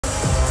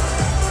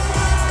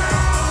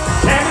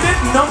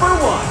number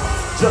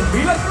 1,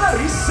 Jamila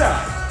Clarissa,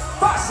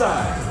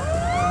 Pasay.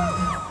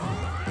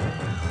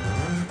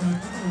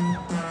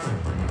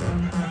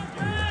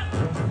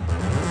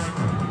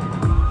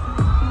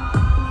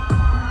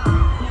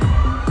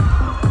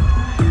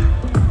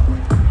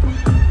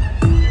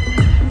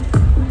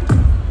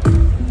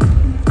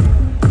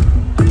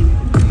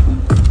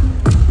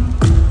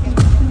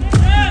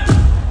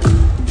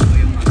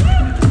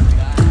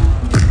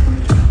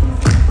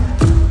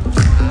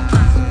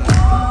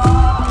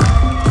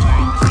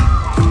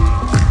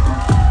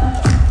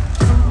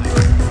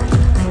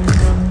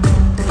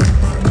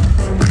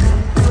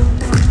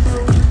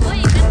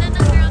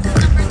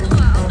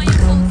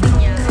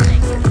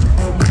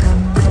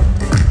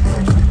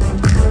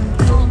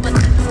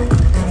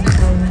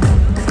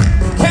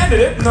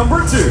 Candidate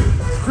number 2,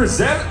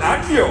 Crisel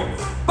Agyo,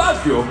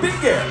 Baguio,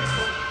 Benguet.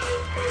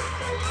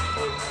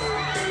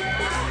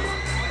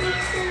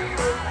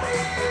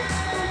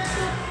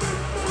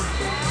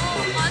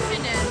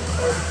 Confidence.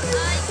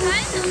 I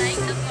kind of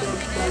like the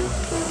confidence.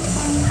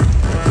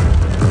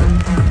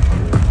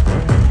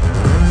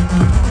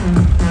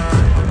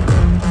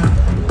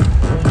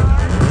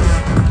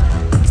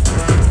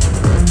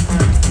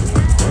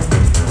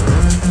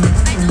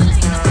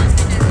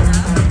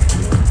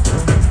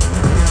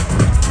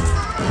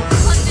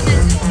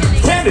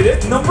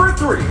 Candidate number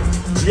 3,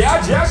 Jia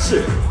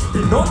Jiashi,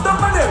 Binota,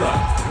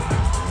 Manila.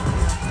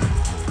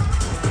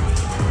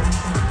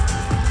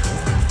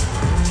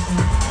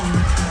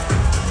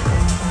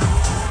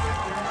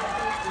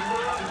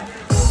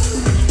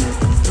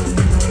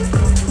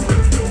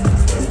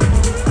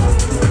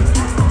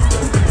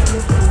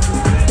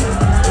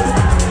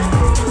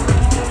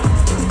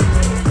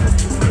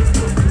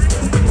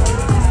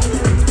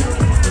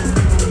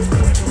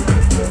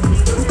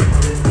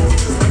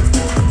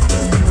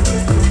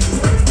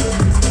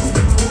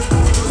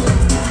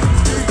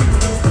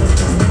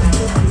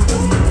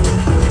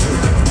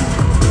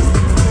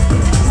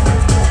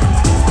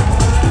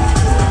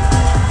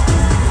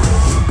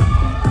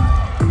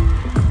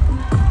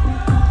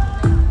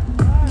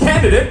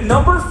 Candidate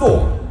number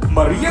 4,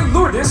 Maria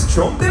Lourdes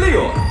Chong de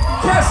Leon,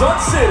 Quezon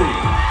City.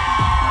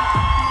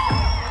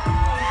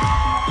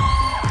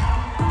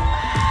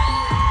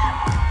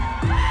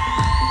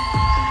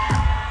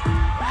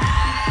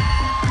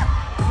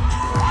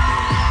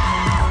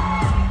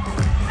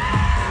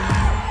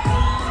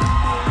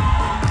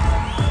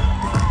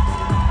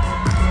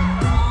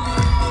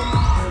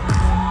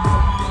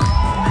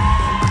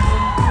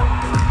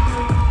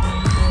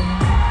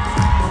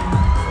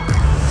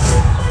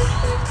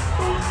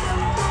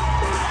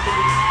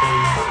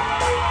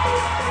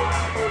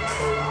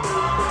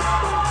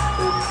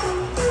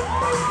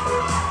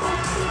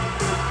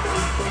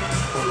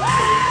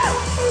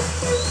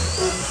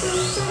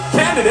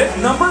 Candidate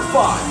number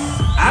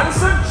 5,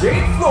 Alison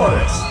Jane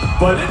Flores,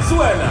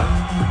 Valenzuela.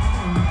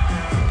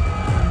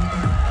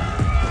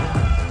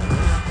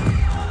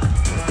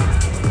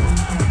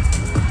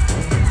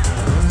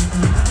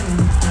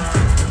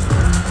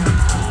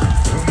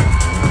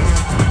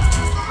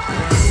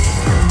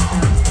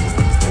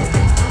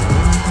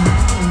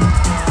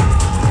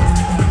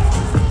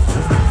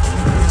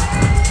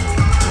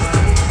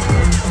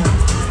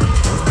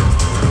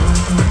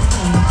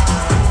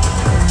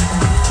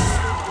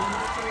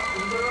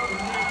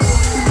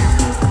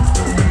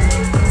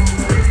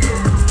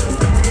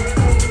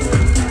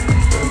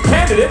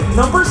 Candidate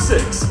number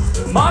 6,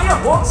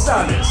 Maya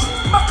Gonzalez,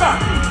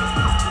 Makati.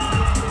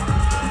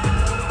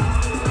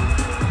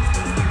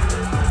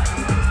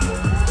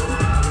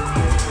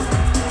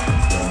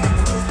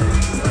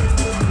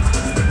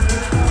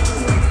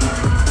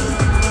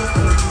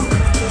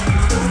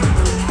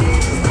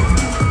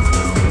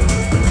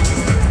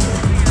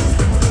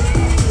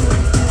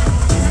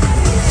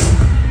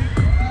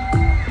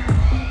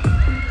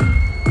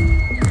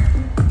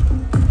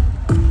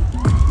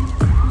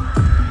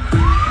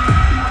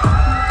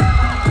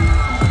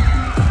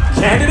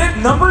 Candidate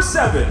number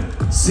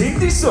 7,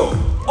 Cindy So,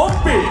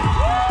 Ompin.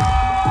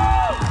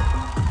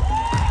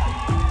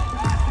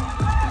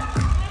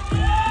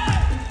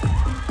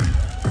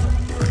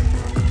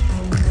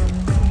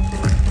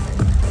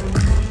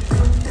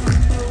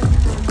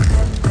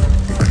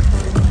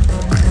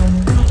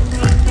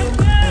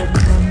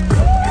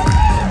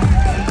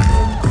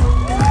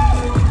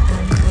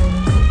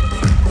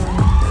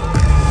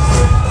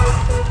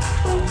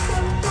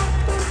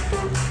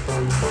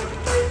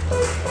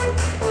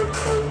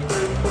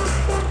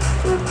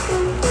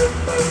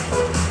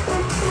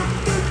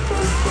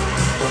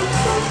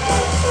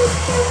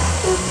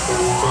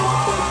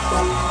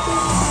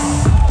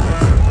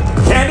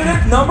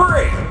 Candidate number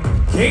 8,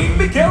 Kane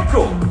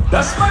Miguelco,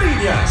 Das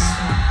Marinas.